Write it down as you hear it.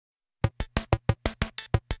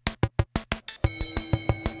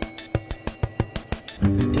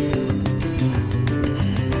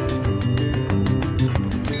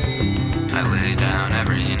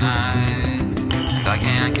night, and I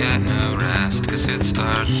can't get no rest, 'cause it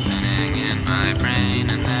starts spinning in my brain,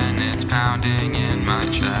 and then it's pounding in my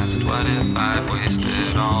chest. What if I've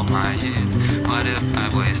wasted all my youth? What if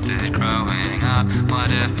I've wasted growing up? What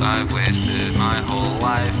if I've wasted my whole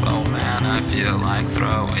life? Oh man, I feel like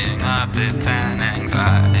throwing up. It's an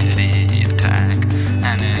anxiety attack,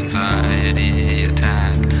 an anxiety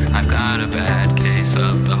attack. I've got a bad case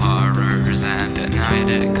of the horrors, and at night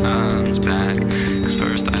it comes back. 'Cause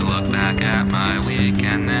first I look back at my week,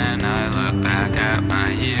 and then I look back at my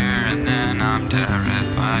year, and then I'm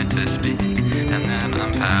terrified to speak, and then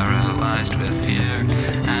I'm paralyzed with fear,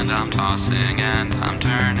 and I'm tossing and I'm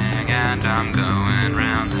turning and I'm going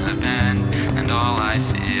round the bend, and all I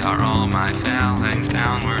see are all my failings,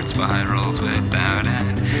 downward spirals without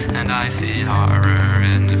end. And I see horror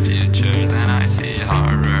in the future, then I see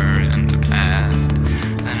horror in the past.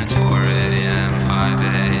 Then it's 4 a.m., 5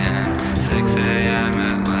 a.m., 6 a.m.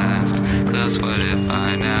 at last. 'Cause what if I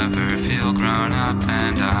never feel grown up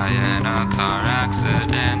and die in a car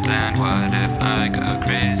accident? And what if I go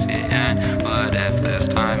crazy? And what if this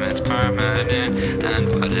time it's permanent? And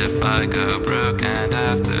what if I go broke and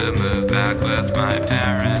have to move back with my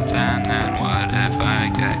parents? And then what if I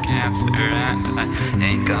get cancer and I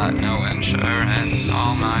ain't got no insurance?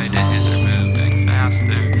 All my days are moving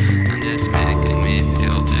faster, and it's making me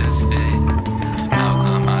feel dizzy. How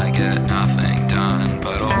come I get nothing done,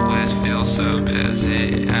 but always feel so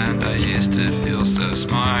busy? And I used to feel so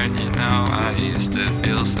smart, you know, I used to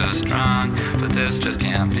feel so strong. But this just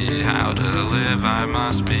can't be how to live, I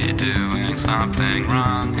must be doing something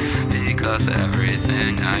wrong. Because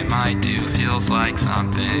everything I might do feels like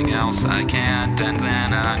something else I can't. And then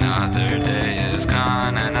another day is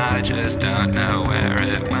gone, and I just don't know where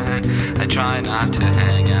it went. I try not to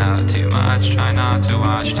hang out too much, try not to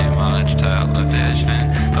watch too much television,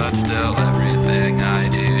 but still everything I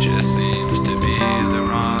do just seems to be the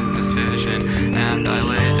wrong decision. And I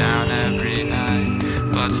lay down every night,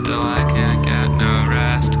 but still I can't get no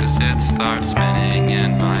rest, 'cause it starts spinning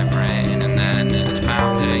in my brain, and then it's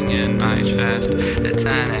pounding in my chest. It's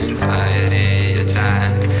an anxiety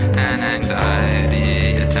attack, an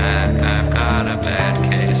anxiety attack. I've got a bad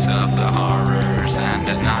case of the horrors, and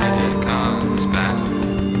at night it comes back.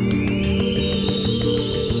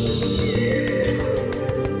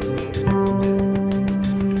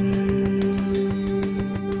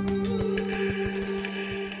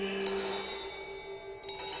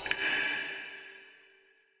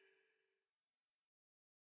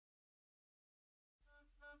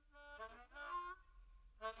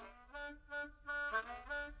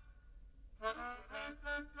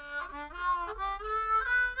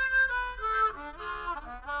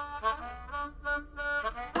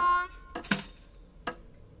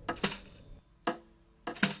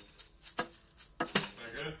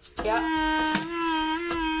 Yeah.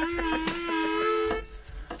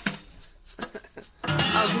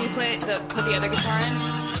 Oh, can you put the other guitar in?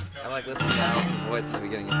 I like listening to Allison's voice in the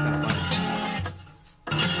beginning, it's kind of fun.